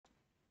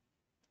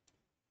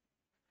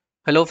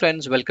Hello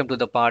friends, welcome to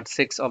the part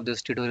 6 of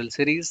this tutorial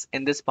series.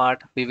 In this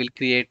part, we will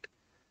create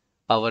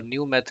our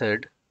new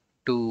method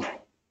to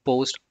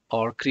post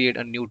or create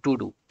a new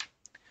to-do.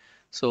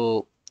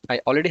 So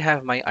I already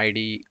have my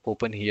ID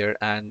open here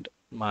and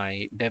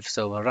my dev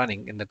server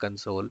running in the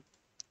console.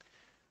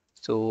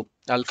 So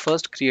I'll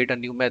first create a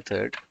new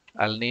method.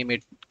 I'll name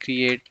it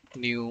create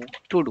new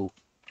to-do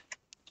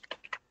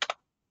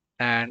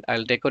and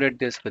I'll decorate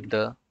this with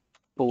the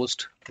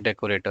post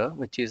decorator,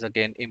 which is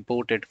again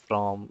imported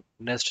from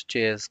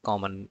Nest.js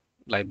common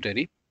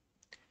library.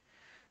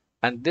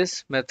 And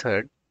this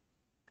method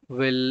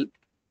will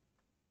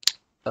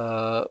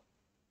uh,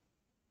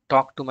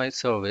 talk to my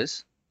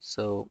service.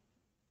 So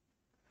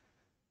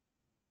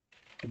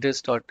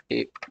this dot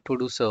a to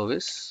do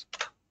service,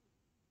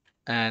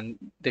 and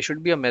there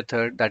should be a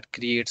method that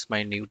creates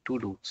my new to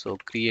do. So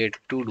create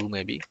to do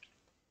maybe,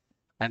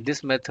 and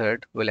this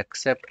method will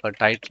accept a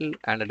title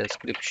and a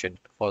description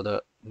for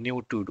the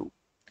new to do.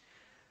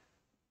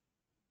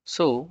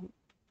 So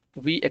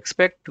we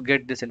expect to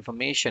get this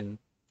information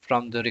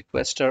from the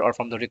requester or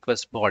from the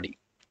request body.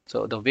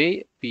 So the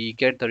way we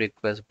get the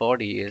request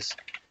body is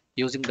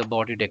using the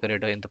body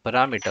decorator in the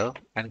parameter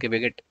and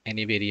giving it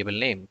any variable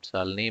name. So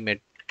I'll name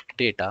it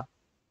data,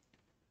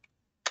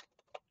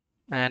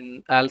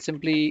 and I'll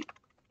simply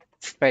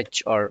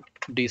fetch or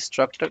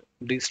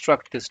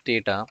destruct this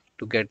data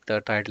to get the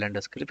title and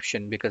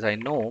description, because I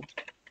know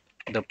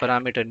the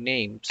parameter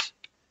names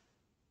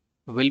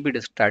will be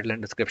this title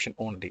and description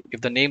only.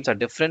 If the names are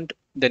different,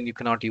 then you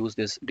cannot use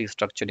this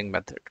destructuring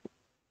method.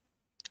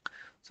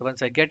 So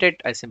once I get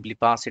it, I simply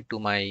pass it to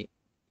my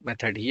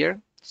method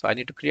here. So I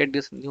need to create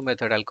this new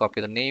method. I'll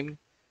copy the name.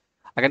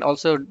 I can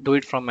also do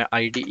it from my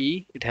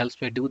IDE. It helps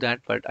me do that,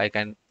 but I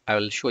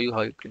will show you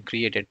how you can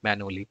create it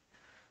manually.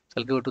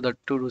 So I'll go to the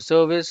to-do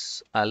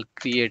service. I'll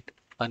create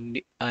a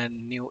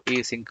new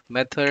async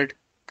method,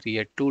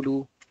 create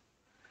to-do.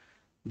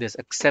 This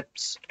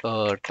accepts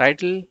a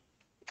title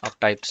of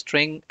type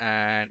string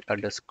and a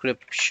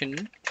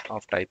description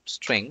of type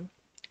string.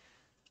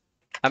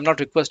 I'm not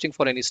requesting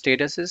for any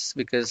statuses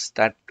because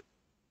that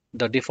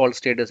the default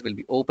status will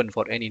be open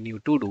for any new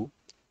to-do.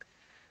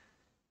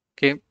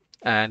 Okay,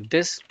 and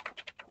this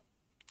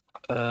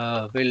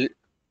will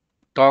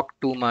talk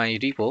to my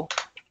repo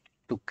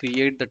to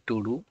create the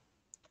to-do,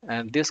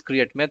 and this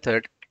create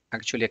method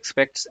actually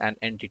expects an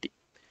entity.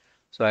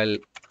 So I'll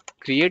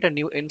create a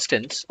new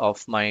instance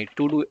of my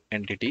to-do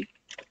entity.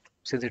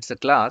 Since it's a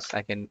class,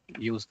 I can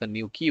use the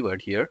new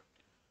keyword here,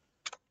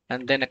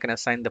 and then I can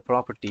assign the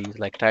properties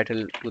like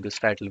title to this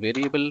title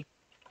variable,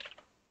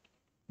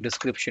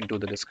 description to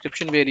the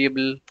description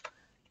variable,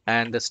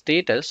 and the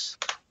status.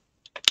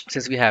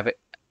 Since we have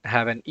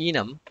an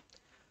enum,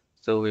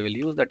 so we will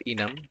use that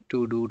enum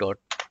to do dot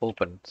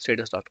open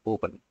status dot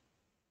open.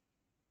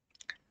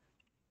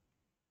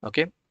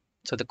 Okay,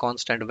 so the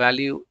constant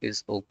value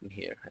is open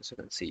here, as you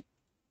can see.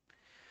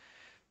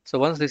 So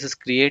once this is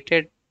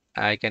created,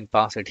 I can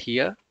pass it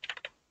here,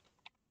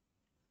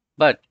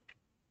 but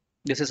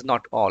this is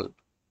not all.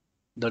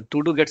 The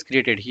to do gets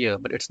created here,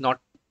 but it's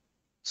not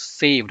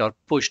saved or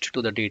pushed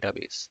to the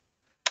database.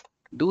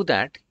 To do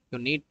that, you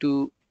need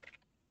to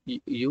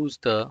use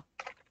the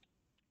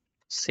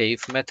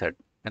save method,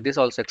 and this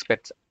also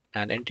expects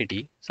an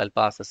entity. So I'll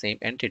pass the same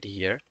entity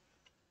here,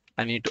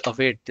 and we need to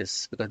await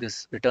this because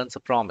this returns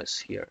a promise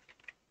here.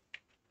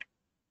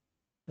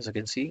 As you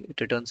can see, it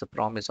returns a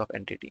promise of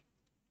entity.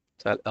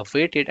 So I'll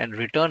await it and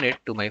return it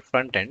to my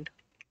front end.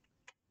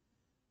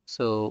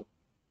 So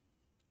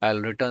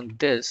I'll return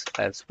this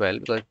as well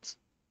because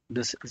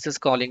this is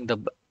calling the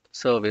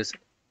service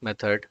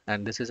method,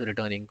 and this is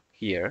returning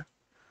here.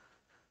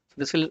 So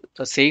this will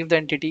save the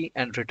entity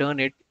and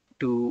return it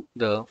to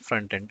the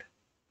front end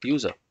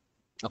user.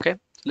 Okay,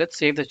 let's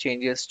save the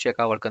changes, check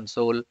our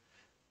console.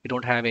 We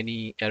don't have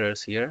any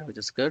errors here, which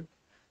is good.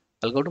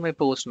 I'll go to my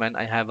Postman.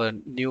 I have a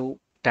new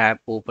tab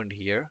opened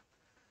here.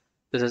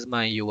 This is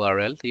my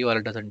URL. The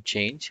URL doesn't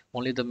change.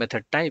 Only the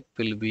method type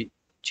will be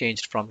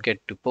changed from get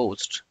to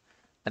post.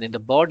 And in the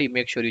body,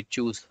 make sure you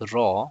choose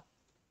raw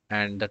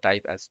and the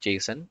type as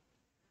JSON.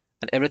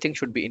 And everything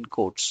should be in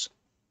quotes.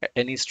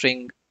 Any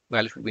string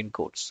value should be in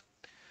quotes.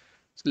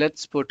 So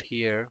let's put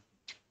here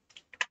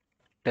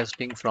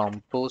testing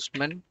from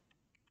Postman,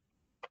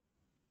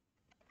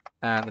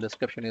 and the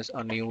description is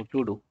a new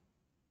to do.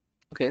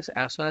 Okay, so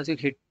as soon as you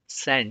hit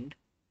send,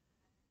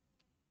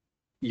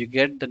 you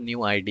get the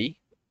new ID,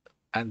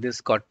 and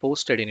this got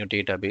posted in your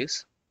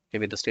database, okay,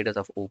 with the status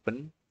of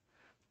open,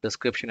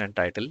 description and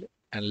title.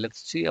 And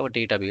let's see our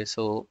database.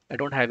 So I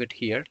don't have it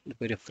here.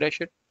 Let me refresh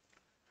it.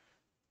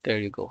 There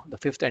you go, the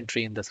fifth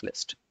entry in this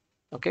list.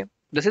 Okay,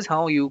 this is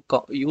how you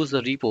use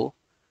the repo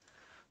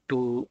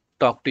to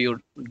talk to your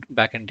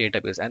backend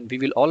database, and we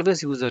will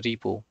always use the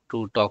repo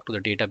to talk to the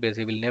database.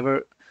 We will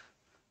never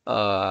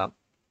uh,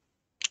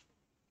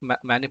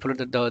 manipulate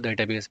the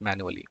database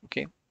manually.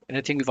 Okay,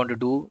 anything we want to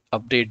do,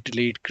 update,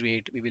 delete,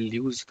 create, we will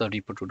use the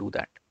repo to do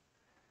that.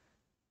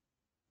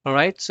 All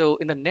right, so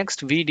in the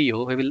next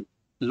video we will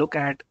look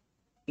at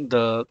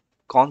the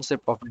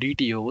concept of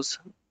DTOs,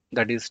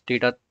 that is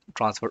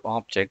transfer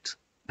objects,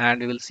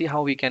 and we will see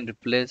how we can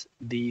replace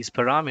these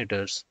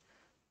parameters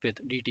with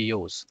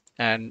DTOs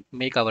and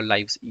make our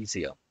lives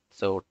easier.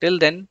 So till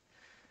then,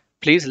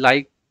 please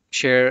like,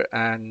 share,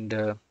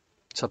 and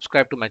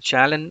subscribe to my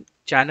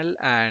channel,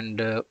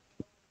 and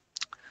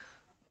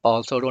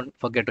also don't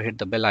forget to hit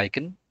the bell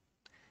icon.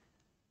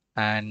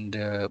 And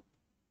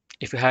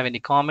if you have any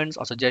comments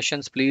or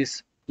suggestions,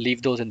 please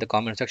leave those in the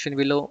comment section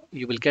below.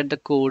 You will get the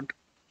code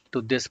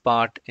to this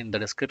part in the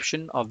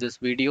description of this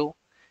video.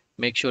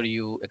 Make sure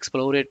you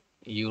explore it,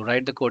 you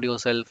write the code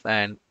yourself,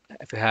 and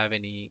if you have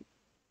any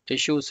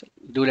issues,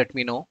 do let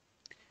me know.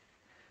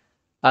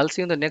 I'll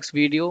see you in the next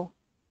video.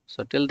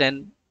 So till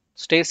then,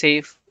 stay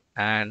safe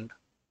and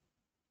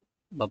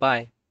bye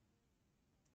bye.